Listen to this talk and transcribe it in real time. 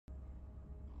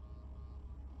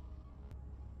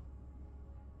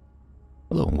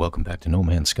Hello and welcome back to No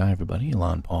Man's Sky, everybody.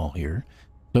 ElanPaul here.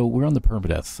 So we're on the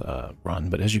Permadeath run,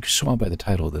 but as you saw by the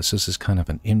title of this is kind of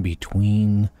an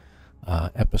in-between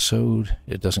episode.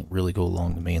 It doesn't really go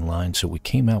along the main line, so we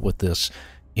came out with this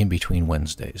in between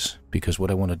Wednesdays, because what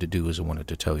I wanted to do is I wanted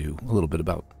to tell you a little bit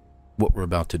about what we're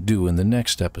about to do in the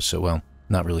next episode. Well,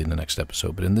 not really in the next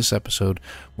episode, but in this episode,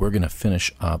 we're going to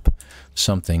finish up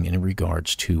something in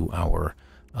regards to our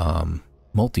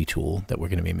multi-tool that we're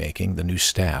going to be making, the new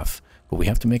staff. But we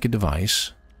have to make a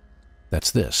device.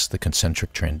 That's this, the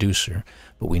concentric transducer.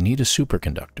 But we need a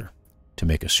superconductor. To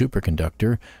make a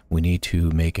superconductor, we need to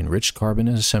make enriched carbon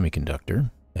as a semiconductor,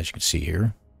 as you can see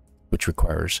here, which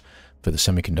requires, for the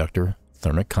semiconductor,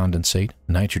 thermic condensate,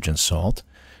 nitrogen salt.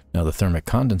 Now the thermic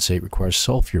condensate requires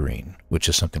sulfurine, which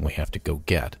is something we have to go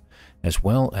get, as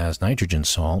well as nitrogen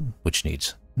salt, which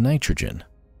needs nitrogen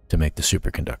to make the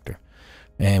superconductor.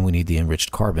 And we need the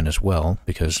enriched carbon as well,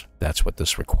 because that's what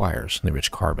this requires. The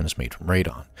enriched carbon is made from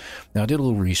radon. Now, I did a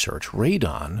little research.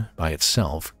 Radon by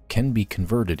itself can be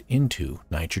converted into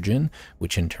nitrogen,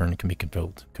 which in turn can be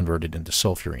converted into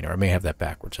sulfurine. Or I may have that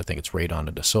backwards. I think it's radon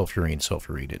into sulfurine,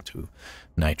 sulfurine into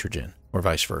nitrogen, or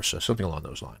vice versa, something along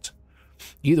those lines.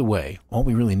 Either way, all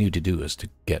we really need to do is to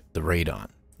get the radon.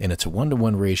 And it's a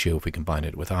 1-to-1 ratio if we combine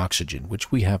it with oxygen,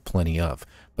 which we have plenty of,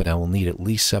 but I will need at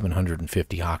least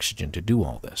 750 oxygen to do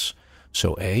all this.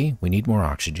 So A, we need more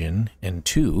oxygen, and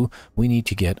 2, we need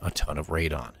to get a ton of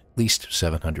radon, at least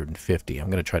 750. I'm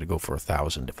going to try to go for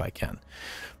 1,000 if I can.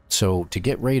 So to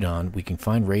get radon, we can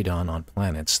find radon on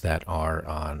planets that are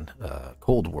on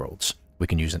cold worlds. We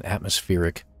can use an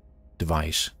atmospheric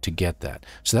device to get that.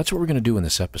 So that's what we're going to do in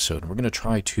this episode. We're going to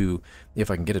try to,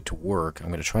 if I can get it to work, I'm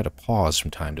going to try to pause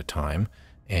from time to time,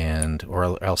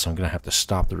 or else I'm going to have to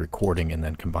stop the recording and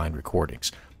then combine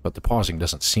recordings. But the pausing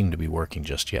doesn't seem to be working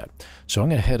just yet. So I'm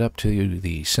going to head up to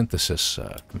the synthesis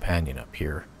companion up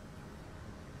here,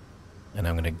 and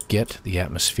I'm going to get the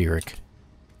atmospheric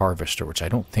harvester, which I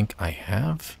don't think I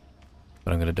have,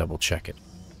 but I'm going to double check it.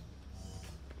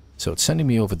 So it's sending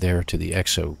me over there to the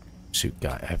exosuit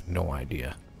guy. I have no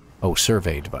idea. Oh,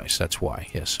 survey device. That's why.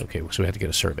 Yes. Okay. So we had to get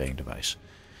a surveying device.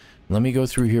 Let me go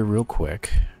through here real quick.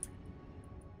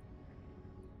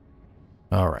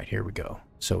 All right. Here we go.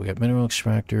 So we got mineral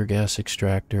extractor, gas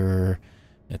extractor.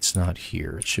 It's not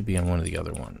here. It should be on one of the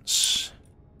other ones.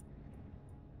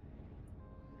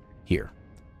 Here.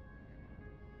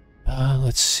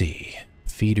 Let's see.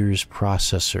 Feeders,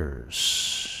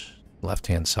 processors.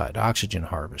 Left-hand side. Oxygen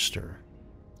harvester.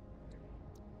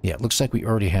 Yeah, it looks like we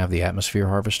already have the atmosphere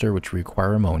harvester, which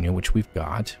require ammonia, which we've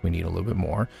got. We need a little bit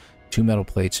more. 2 metal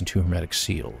plates and 2 hermetic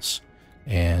seals.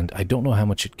 And I don't know how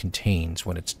much it contains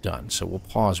when it's done, so we'll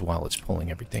pause while it's pulling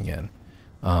everything in.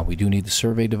 We do need the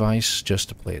survey device just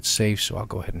to play it safe, so I'll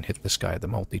go ahead and hit this guy, the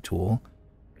multi-tool.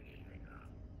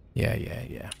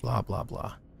 Yeah. Blah, blah,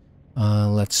 blah.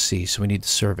 Let's see. So we need the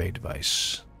survey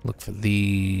device. Look for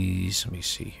these. Let me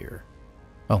see here.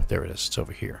 Oh, there it is. It's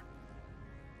over here.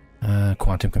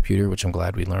 Quantum computer, which I'm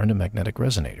glad we learned, a magnetic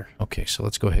resonator. Okay, so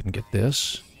let's go ahead and get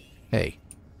this. Hey.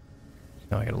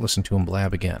 Now I gotta listen to him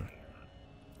blab again.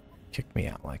 Kick me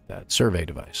out like that. Survey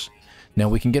device. Now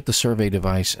we can get the survey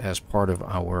device as part of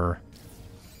our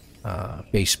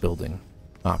base building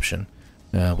option,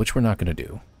 which we're not going to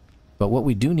do. But what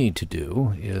we do need to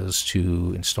do is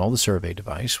to install the survey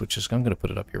device, which is, I'm going to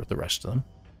put it up here with the rest of them.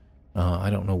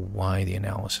 I don't know why the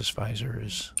analysis visor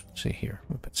is... See here,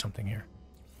 we'll put something here.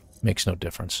 Makes no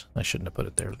difference. I shouldn't have put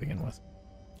it there to begin with.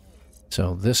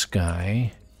 So this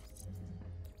guy,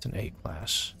 it's an A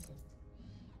class.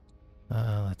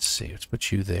 Let's see, let's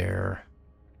put you there.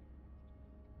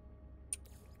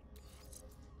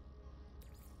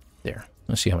 There.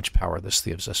 Let's see how much power this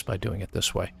gives us by doing it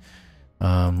this way.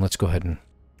 Let's go ahead and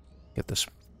get this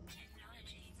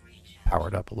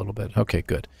powered up a little bit. Okay,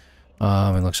 good.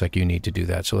 It looks like you need to do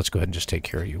that, so let's go ahead and just take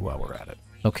care of you while we're at it.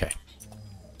 Okay.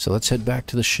 So let's head back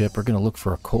to the ship. We're going to look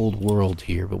for a cold world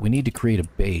here, but we need to create a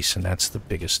base, and that's the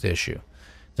biggest issue.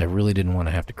 I really didn't want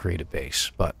to have to create a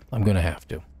base, but I'm going to have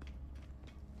to.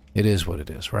 It is what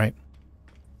it is, right?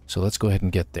 So let's go ahead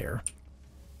and get there.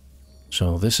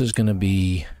 So this is going to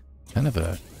be kind of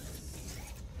a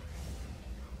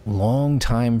long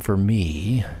time for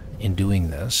me in doing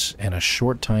this, and a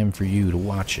short time for you to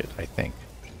watch it, I think.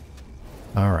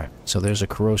 Alright, so there's a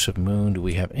corrosive moon. Do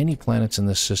we have any planets in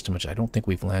this system? Which I don't think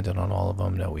we've landed on all of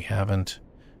them. No, we haven't.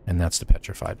 And that's the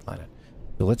petrified planet.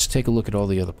 So let's take a look at all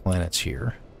the other planets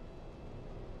here.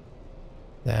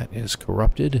 That is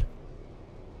corrupted.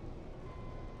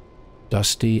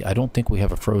 Dusty. I don't think we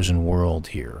have a frozen world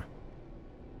here,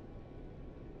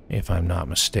 if I'm not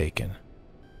mistaken.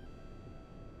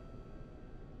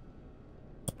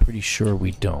 pretty sure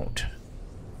we don't.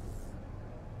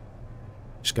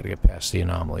 Just got to get past the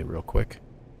anomaly real quick.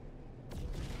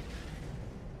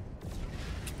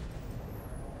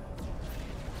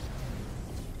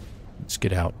 Let's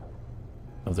get out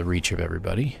of the reach of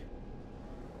everybody.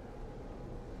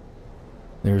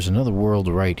 There's another world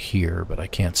right here, but I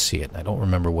can't see it. I don't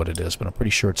remember what it is, but I'm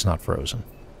pretty sure it's not frozen.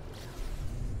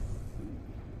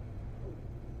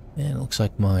 And it looks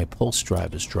like my pulse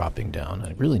drive is dropping down.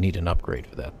 I really need an upgrade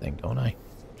for that thing, don't I?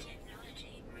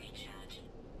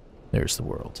 There's the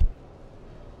world.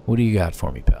 What do you got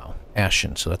for me, pal?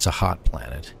 Ashen, so that's a hot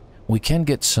planet. We can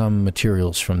get some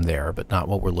materials from there, but not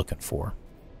what we're looking for.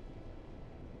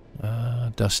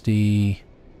 Dusty,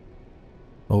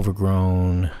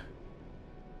 overgrown.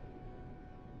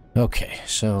 Okay,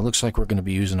 so it looks like we're going to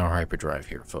be using our hyperdrive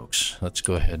here, folks. Let's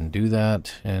go ahead and do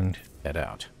that and head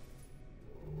out.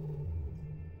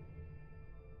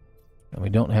 And we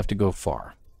don't have to go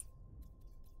far.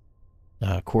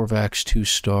 Korvax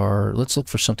 2-star. Let's look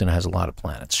for something that has a lot of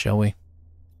planets, shall we?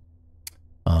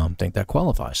 Think that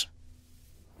qualifies.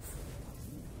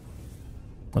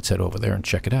 Let's head over there and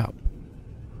check it out.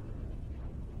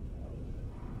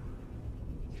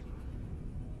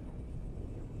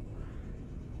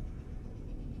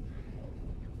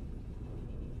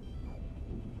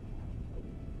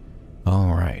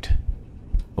 Alright.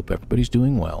 Hope everybody's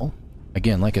doing well.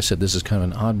 Again, like I said, this is kind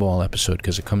of an oddball episode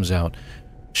because it comes out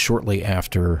shortly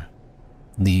after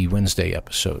the Wednesday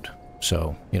episode.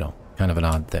 So, you know, kind of an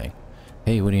odd thing.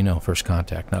 Hey, what do you know? First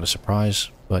contact. Not a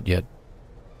surprise, but yet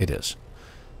it is.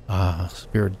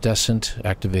 Iridescent,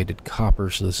 activated copper,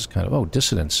 so this is kind of... Oh,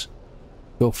 dissidence.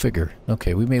 Go figure.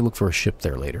 Okay, we may look for a ship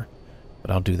there later,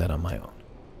 but I'll do that on my own.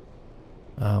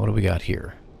 What do we got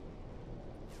here?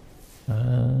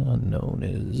 Unknown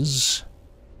is...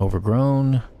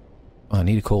 Overgrown. Oh, I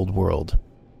need a cold world.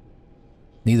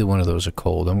 Neither one of those are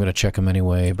cold. I'm going to check them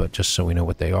anyway, but just so we know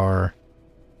what they are.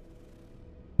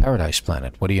 Paradise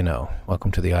Planet, what do you know?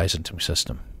 Welcome to the Eisentum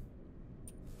system.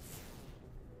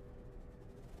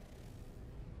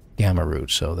 Gamma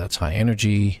root, so that's high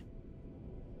energy.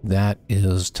 That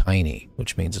is tiny,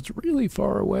 which means it's really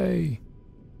far away.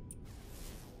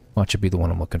 Watch it be the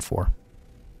one I'm looking for.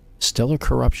 Stellar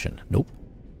corruption. Nope.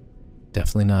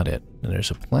 Definitely not it. And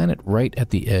there's a planet right at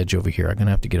the edge over here. I'm going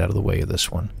to have to get out of the way of this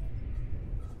one.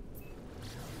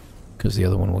 Because the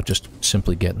other one will just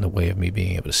simply get in the way of me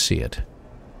being able to see it.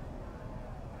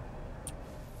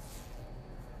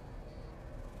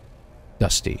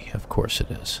 Dusty. Of course it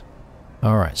is.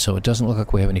 Alright, so it doesn't look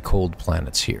like we have any cold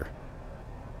planets here.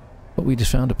 But we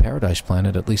just found a paradise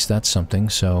planet. At least that's something.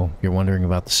 So you're wondering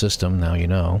about the system. Now you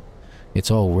know. It's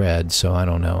all red, so I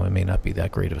don't know. It may not be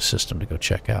that great of a system to go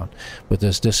check out. But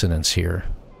there's dissonance here.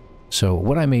 So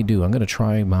what I may do, I'm going to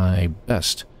try my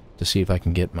best to see if I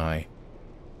can get my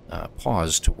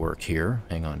pause to work here.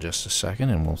 Hang on just a second,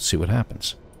 and we'll see what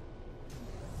happens.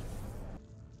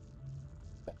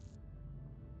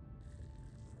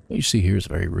 What you see here is a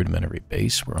very rudimentary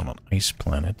base. We're on an ice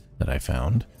planet that I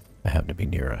found. I happen to be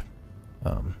near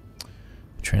a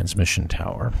transmission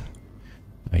tower.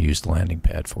 I used the landing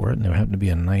pad for it, and there happened to be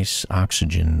a nice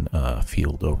oxygen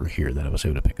field over here that I was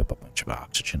able to pick up a bunch of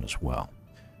oxygen as well.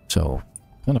 So,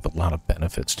 kind of a lot of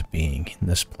benefits to being in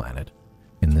this planet,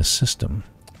 in this system.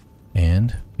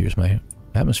 And here's my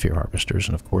atmosphere harvesters,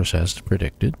 and of course, as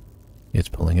predicted, it's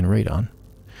pulling in radon.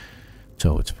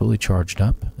 So it's fully charged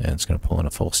up, and it's going to pull in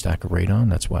a full stack of radon.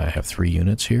 That's why I have 3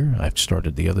 units here. I've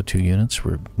started the other 2 units.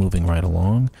 We're moving right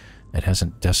along. It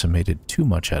hasn't decimated too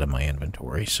much out of my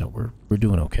inventory, so we're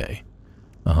doing okay.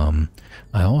 I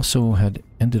also had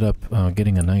ended up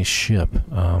getting a nice ship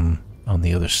on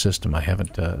the other system.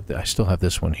 I still have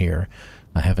this one here.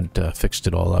 I haven't fixed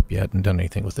it all up yet and done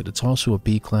anything with it. It's also a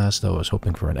B class, though I was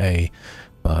hoping for an A,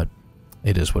 but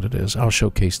it is what it is. I'll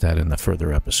showcase that in the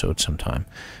further episode sometime.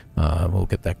 We'll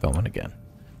get that going again.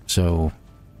 So,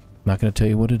 I'm not going to tell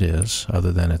you what it is,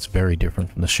 other than it's very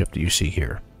different from the ship that you see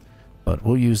here. But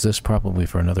we'll use this probably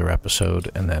for another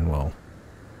episode, and then we'll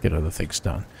get other things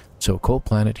done. So, cold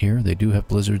planet here. They do have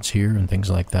blizzards here and things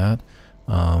like that.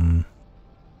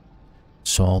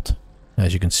 Salt.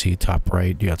 As you can see, top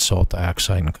right, you got salt,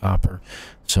 dioxide, and copper.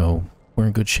 So, we're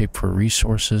in good shape for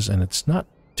resources, and it's not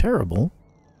terrible.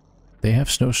 They have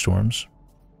snowstorms.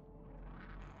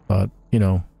 But, you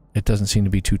know, it doesn't seem to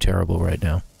be too terrible right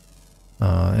now.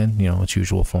 And, you know, it's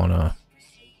usual fauna,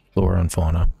 flora and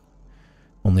fauna.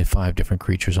 Only 5 different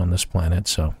creatures on this planet,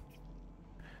 so...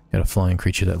 Got a flying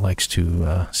creature that likes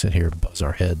to sit here and buzz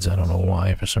our heads. I don't know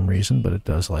why, for some reason, but it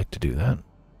does like to do that.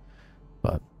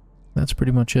 But that's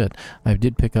pretty much it. I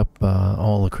did pick up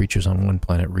all the creatures on one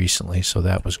planet recently, so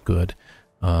that was good.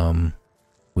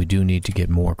 We do need to get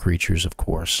more creatures, of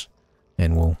course,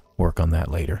 and we'll work on that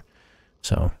later.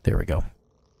 So there we go.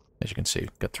 As you can see,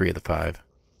 got 3 of the 5.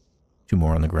 2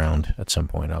 more on the ground. At some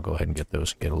point, I'll go ahead and get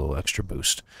those, get a little extra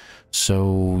boost.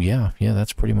 So yeah,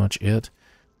 that's pretty much it.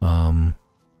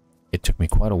 It took me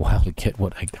quite a while to get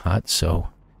what I got, so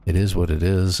it is what it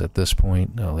is at this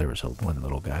point. Oh, there was one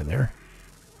little guy there.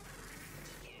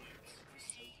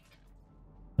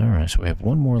 Alright, so we have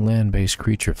one more land-based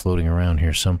creature floating around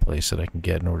here someplace that I can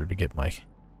get in order to get my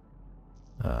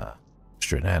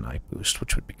extra nanite boost,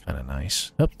 which would be kind of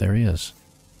nice. Oh, there he is.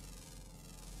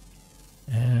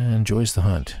 And enjoys the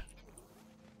hunt.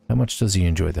 How much does he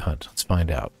enjoy the hunt? Let's find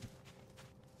out.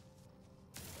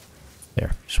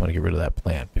 There, just want to get rid of that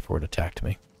plant before it attacked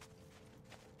me.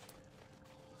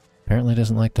 Apparently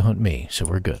doesn't like to hunt me, so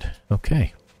we're good.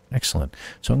 Okay, excellent.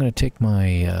 So I'm going to take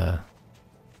my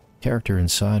character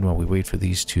inside while we wait for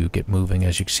these to get moving.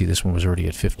 As you can see, this one was already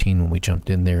at 15 when we jumped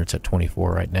in there. It's at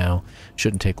 24 right now.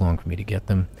 Shouldn't take long for me to get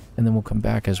them. And then we'll come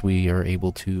back as we are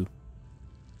able to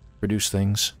produce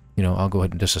things. You know, I'll go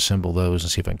ahead and disassemble those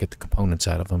and see if I can get the components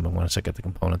out of them. And once I get the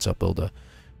components, I'll build a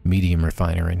medium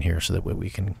refiner in here so that way we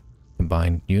can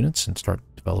combine units and start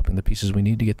developing the pieces we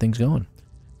need to get things going.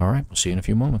 Alright, we'll see you in a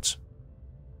few moments.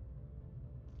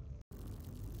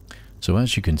 So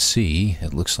as you can see,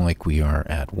 it looks like we are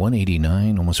at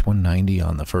 189, almost 190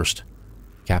 on the first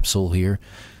capsule here.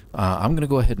 I'm going to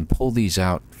go ahead and pull these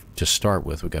out to start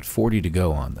with. We've got 40 to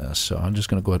go on this, so I'm just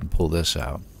going to go ahead and pull this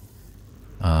out.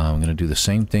 I'm going to do the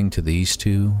same thing to these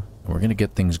two. We're going to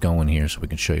get things going here so we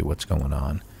can show you what's going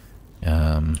on.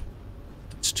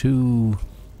 It's 2,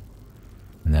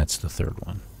 and that's the third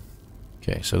one.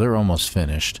 Okay, so they're almost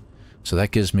finished. So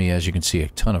that gives me, as you can see, a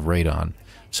ton of radon.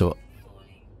 So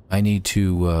I need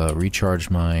to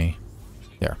recharge my...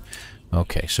 There.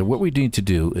 Okay, so what we need to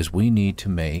do is we need to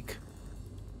make...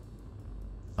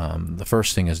 the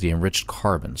first thing is the enriched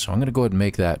carbon. So I'm going to go ahead and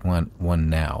make that one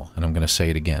now. And I'm going to say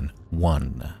it again.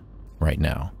 1 right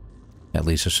now. That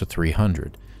leaves us to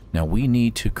 300. Now we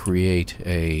need to create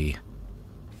a...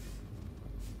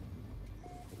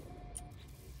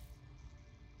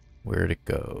 Where'd it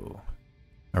go?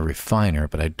 A refiner,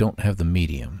 but I don't have the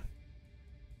medium.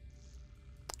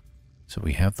 So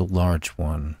we have the large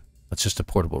one. That's just a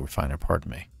portable refiner,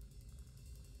 pardon me.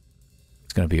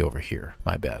 It's going to be over here.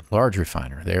 My bad. Large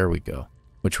refiner. There we go.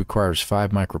 Which requires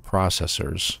 5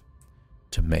 microprocessors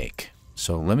to make.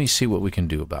 So let me see what we can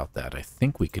do about that. I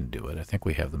think we can do it. I think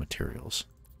we have the materials.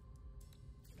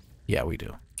 Yeah, we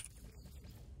do.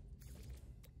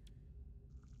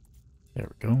 There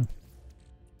we go.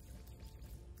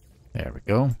 There we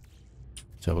go.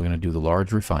 So we're going to do the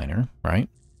large refiner, right?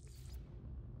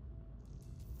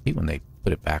 I hate when they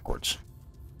put it backwards.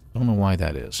 Don't know why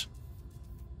that is.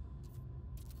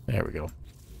 There we go.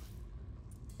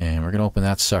 And we're going to open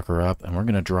that sucker up, and we're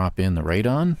going to drop in the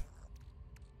radon.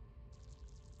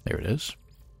 There it is.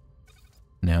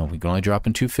 Now, we can only drop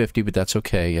in 250, but that's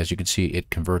okay. As you can see, it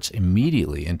converts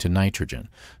immediately into nitrogen.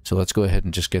 So let's go ahead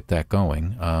and just get that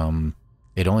going.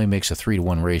 It only makes a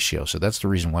 3-to-1 ratio, so that's the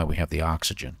reason why we have the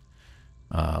oxygen.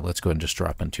 Let's go ahead and just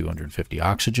drop in 250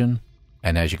 oxygen.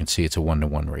 And as you can see, it's a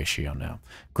 1-to-1 ratio now.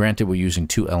 Granted, we're using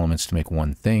 2 elements to make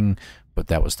one thing, but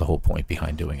that was the whole point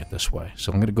behind doing it this way.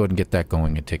 So I'm going to go ahead and get that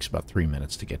going. It takes about 3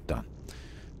 minutes to get done.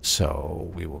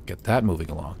 So we will get that moving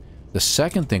along. The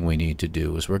second thing we need to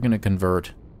do is we're going to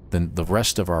convert the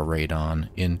rest of our radon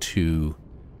into...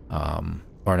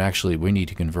 or actually, we need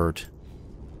to convert...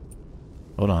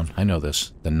 Hold on, I know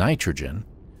this. The nitrogen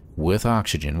with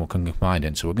oxygen will combine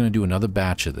it. So we're going to do another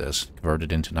batch of this, convert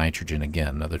it into nitrogen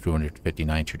again, another 250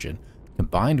 nitrogen.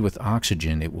 Combined with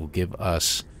oxygen, it will give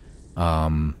us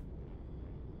the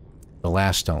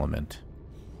last element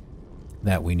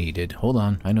that we needed. Hold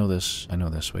on, I know this.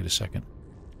 Wait a second.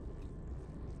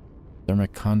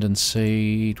 Thermic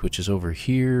condensate, which is over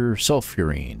here.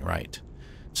 Sulfurine, right.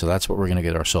 So that's what we're going to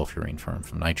get our sulfurine from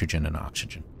nitrogen and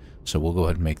oxygen. So we'll go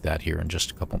ahead and make that here in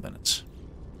just a couple minutes.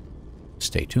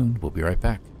 Stay tuned. We'll be right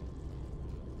back.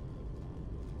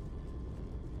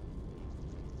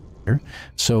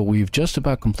 So we've just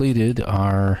about completed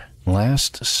our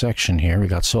last section here. We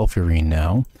got sulfurine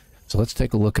now. So let's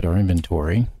take a look at our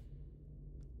inventory.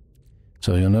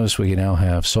 So you'll notice we now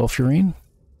have sulfurine.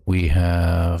 We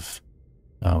have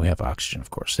oxygen,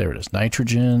 of course. There it is.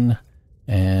 Nitrogen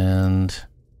and...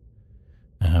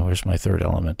 where's my third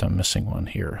element? I'm missing one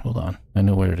here. Hold on. I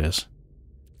know where it is.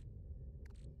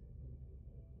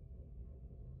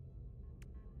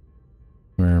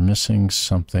 We're missing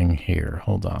something here.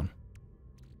 Hold on.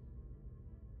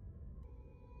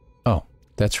 Oh,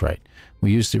 That's right.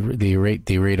 We used the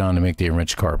radon to make the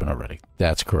enriched carbon already.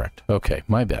 That's correct. Okay,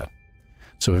 my bad.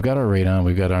 So we've got our radon,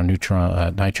 we've got our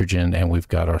neutron, nitrogen, and we've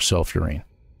got our sulfurine.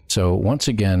 So once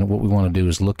again, what we want to do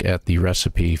is look at the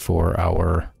recipe for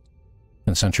our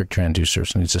concentric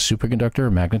transducers. It needs a superconductor, a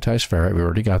magnetized ferrite. We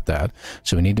already got that.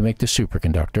 So we need to make the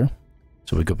superconductor.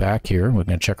 So we go back here. We're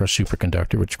going to check our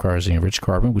superconductor, which requires the enriched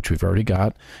carbon, which we've already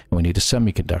got. And we need a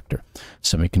semiconductor.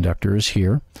 Semiconductor is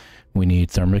here. We need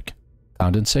thermic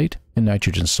condensate and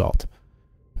nitrogen salt.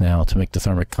 Now, to make the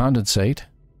thermic condensate,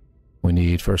 we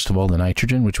need, first of all, the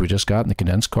nitrogen, which we just got, and the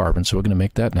condensed carbon. So we're going to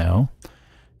make that now.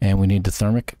 And we need the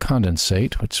thermic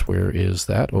condensate, which, where is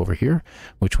that? Over here,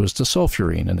 which was the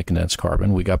sulfurine and the condensed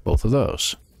carbon. We got both of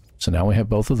those. So now we have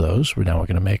both of those. Now we're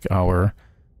going to make our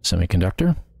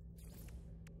semiconductor.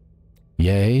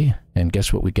 Yay. And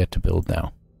guess what we get to build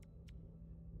now?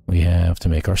 We have to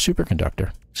make our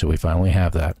superconductor. So we finally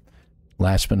have that.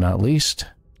 Last but not least,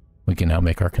 we can now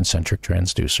make our concentric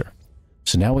transducer.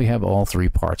 So now we have all three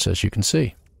parts, as you can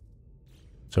see.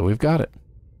 So we've got it.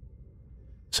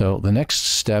 So the next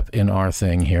step in our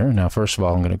thing here, now first of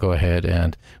all, I'm going to go ahead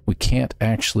and we can't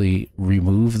actually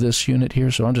remove this unit here,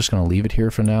 so I'm just going to leave it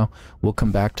here for now. We'll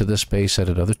come back to this base at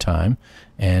another time,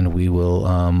 and we will,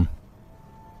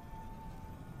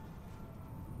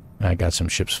 I got some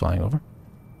ships flying over.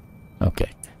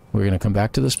 Okay, we're going to come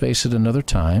back to this base at another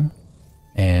time,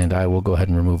 and I will go ahead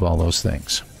and remove all those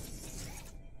things.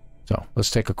 So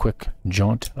let's take a quick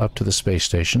jaunt up to the space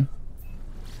station.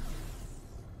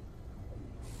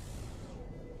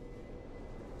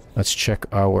 Let's check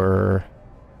our...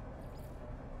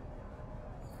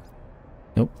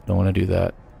 Nope, don't want to do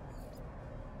that.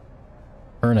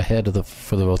 Earn ahead of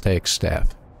for the voltaic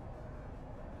staff.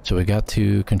 So we got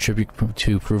to contribute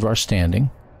to prove our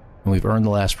standing, and we've earned the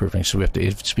last proving, so we have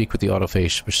to speak with the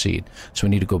autophage to proceed. So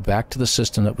we need to go back to the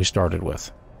system that we started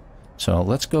with. So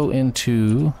let's go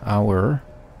into our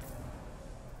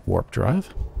warp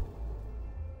drive.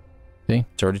 See,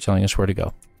 it's already telling us where to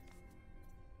go.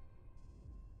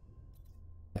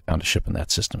 I found a ship in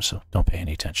that system, so don't pay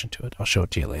any attention to it. I'll show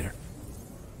it to you later.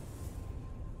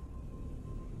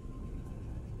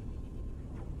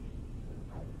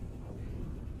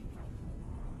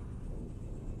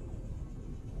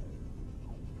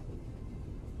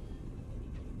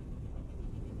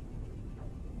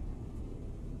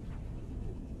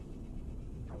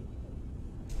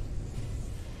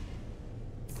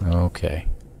 Okay.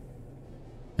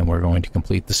 And we're going to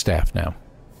complete the staff now.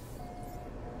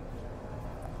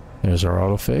 There's our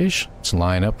autophage. Let's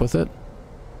line up with it.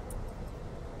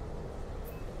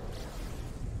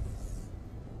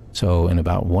 So in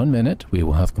about 1 minute, we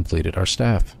will have completed our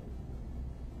staff.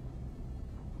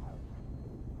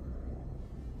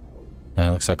 Now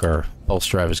it looks like our pulse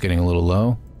drive is getting a little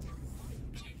low.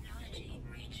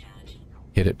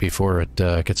 Hit it before it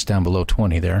gets down below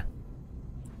 20 there.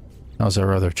 How's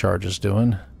our other charges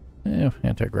doing?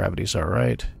 Anti-gravity's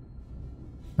alright.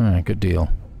 Alright, good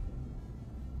deal.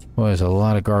 Boy, there's a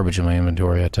lot of garbage in my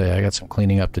inventory, I tell you. I got some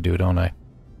cleaning up to do, don't I?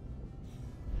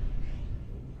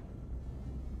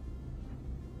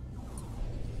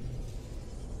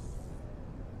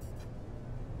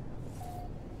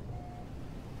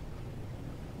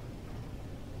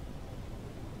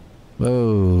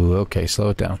 Whoa, okay, slow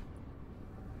it down.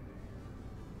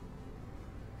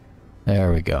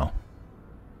 There we go.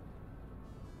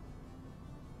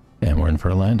 And we're in for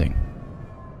a landing.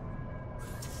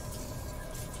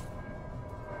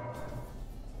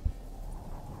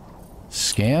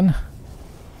 Scan.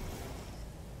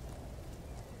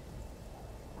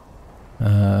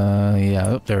 Yeah,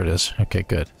 oh, there it is. Okay,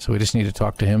 good. So we just need to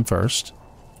talk to him first.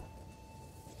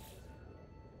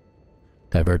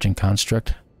 Divergent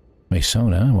construct.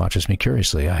 Masona watches me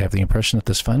curiously. I have the impression that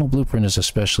this final blueprint is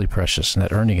especially precious, and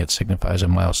that earning it signifies a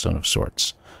milestone of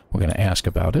sorts. We're going to ask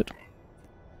about it.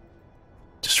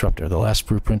 Disruptor, the last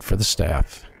blueprint for the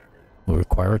staff. Will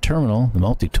require a terminal, the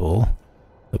multi-tool.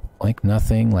 The blank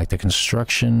nothing, like the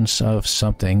constructions of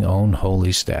something, own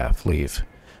holy staff. Leave.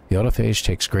 The autophage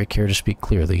takes great care to speak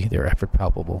clearly, their effort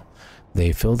palpable.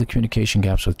 They fill the communication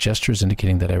gaps with gestures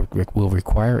indicating that I will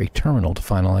require a terminal to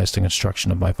finalize the construction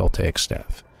of my voltaic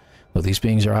staff. Though these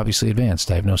beings are obviously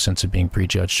advanced, I have no sense of being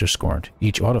prejudged or scorned.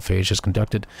 Each autophage has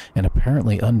conducted an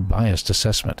apparently unbiased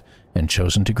assessment and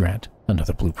chosen to grant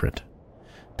another blueprint.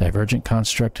 Divergent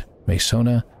construct,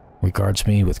 Masona, regards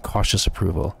me with cautious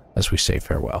approval as we say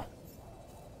farewell.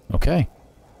 Okay,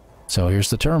 so here's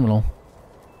the terminal.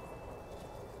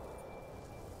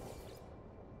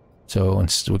 So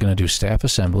we're going to do staff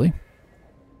assembly.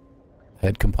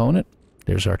 Head component,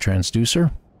 there's our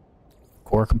transducer.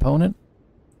 Core component,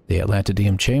 the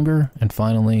Atlantidium chamber, and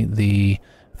finally the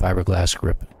fiberglass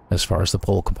grip as far as the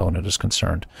pole component is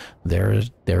concerned. There it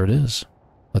is.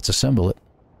 Let's assemble it.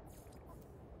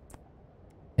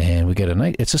 And we get a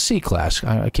nice, it's a C-class.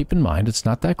 I keep in mind, it's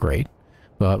not that great,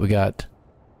 but we got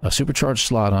a supercharged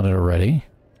slot on it already.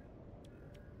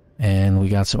 And we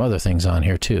got some other things on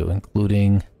here too,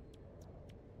 including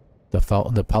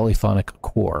the polyphonic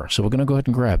core. So we're going to go ahead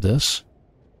and grab this.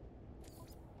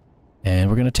 And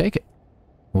we're going to take it.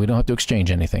 We don't have to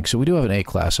exchange anything. So we do have an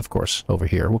A-class, of course, over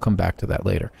here. We'll come back to that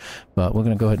later. But we're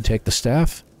going to go ahead and take the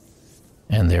staff.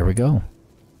 And there we go.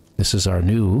 This is our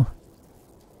new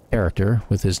character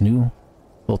with his new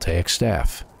voltaic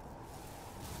staff.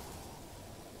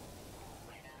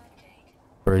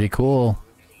 Pretty cool.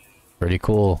 Pretty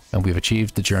cool. And we've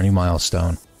achieved the journey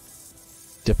milestone.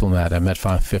 Diplomat, I met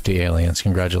 550 aliens.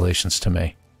 Congratulations to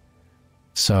me.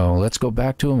 So let's go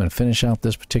back to him and finish out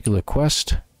this particular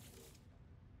quest.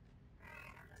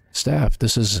 Staff,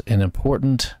 this is an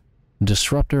important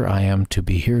disruptor. I am to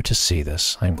be here to see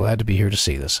this. I am glad to be here to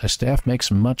see this. A staff makes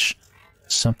much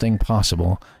something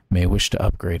possible. May wish to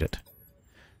upgrade it.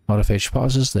 Autophage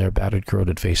pauses. Their battered,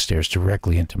 corroded face stares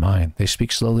directly into mine. They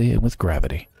speak slowly and with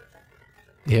gravity.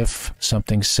 If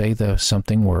something, say the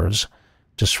something words.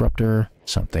 Disruptor,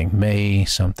 something, may,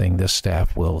 something, this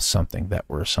staff will, something, that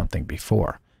were something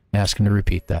before. Ask him to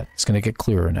repeat that. It's going to get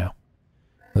clearer now.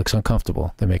 Looks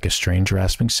uncomfortable. They make a strange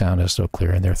rasping sound as though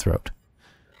clearing their throat.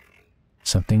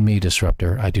 Something me,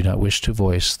 disruptor. I do not wish to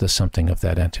voice the something of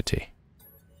that entity.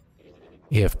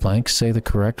 If blanks say the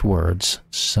correct words,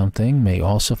 something may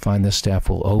also find the staff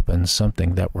will open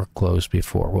something that were closed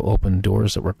before. Will open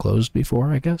doors that were closed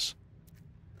before, I guess?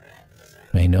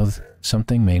 May know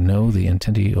something may know the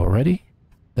entity already.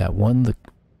 That one the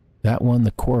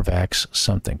Korvax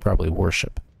something, probably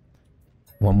worship.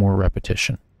 One more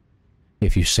repetition.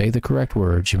 If you say the correct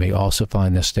words, you may also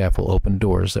find the staff will open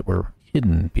doors that were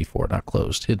hidden before, not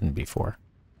closed, hidden before.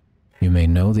 You may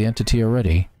know the entity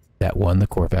already. That one the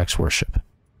Korvax worship.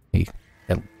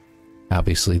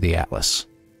 Obviously the Atlas.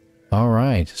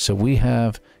 Alright, so we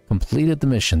have completed the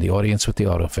mission, the audience with the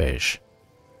autophage.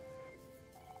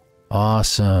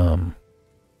 Awesome.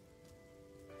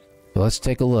 So let's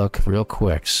take a look real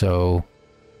quick. So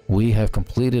we have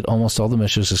completed almost all the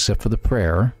missions except for the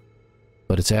prayer,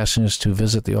 but it's asking us to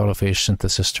visit the autophage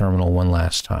synthesis terminal one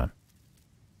last time.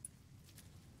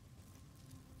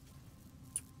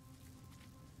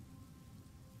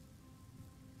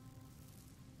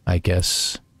 I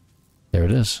guess there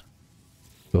it is.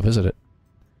 Go visit it.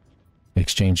 We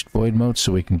exchanged void motes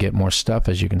so we can get more stuff,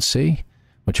 as you can see,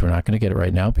 which we're not going to get it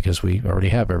right now because we already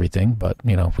have everything, but,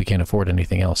 you know, we can't afford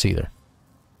anything else either.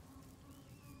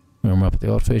 Warm up the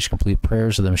autophage, complete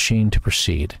prayers of the machine to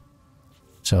proceed.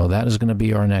 So that is going to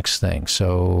be our next thing.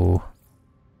 So,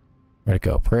 where'd it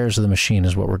go? Prayers of the machine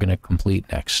is what we're going to complete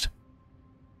next.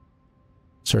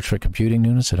 Search for computing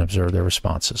units and observe their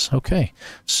responses. Okay,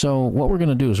 so what we're going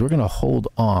to do is we're going to hold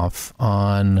off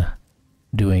on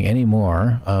doing any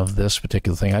more of this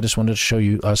particular thing. I just wanted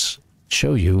to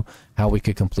show you how we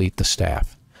could complete the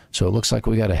staff. So it looks like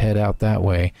we got to head out that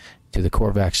way to the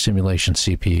Korvax simulation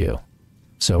CPU.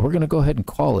 So we're going to go ahead and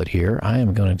call it here. I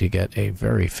am going to get a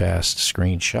very fast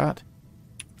screenshot.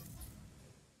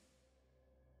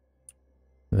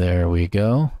 There we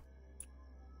go.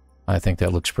 I think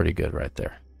that looks pretty good right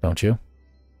there, don't you?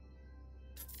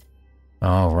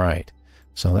 All right.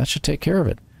 So that should take care of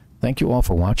it. Thank you all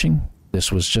for watching.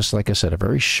 This was just, like I said, a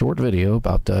very short video,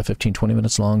 about 15-20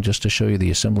 minutes long, just to show you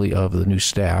the assembly of the new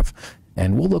staff.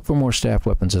 And we'll look for more staff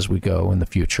weapons as we go in the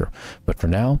future. But for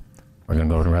now, we're going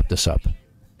to go ahead and wrap this up.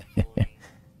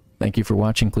 Thank you for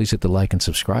watching. Please hit the like and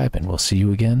subscribe, and we'll see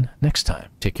you again next time.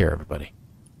 Take care, everybody.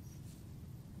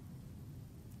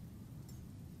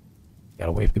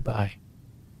 Gotta wave goodbye.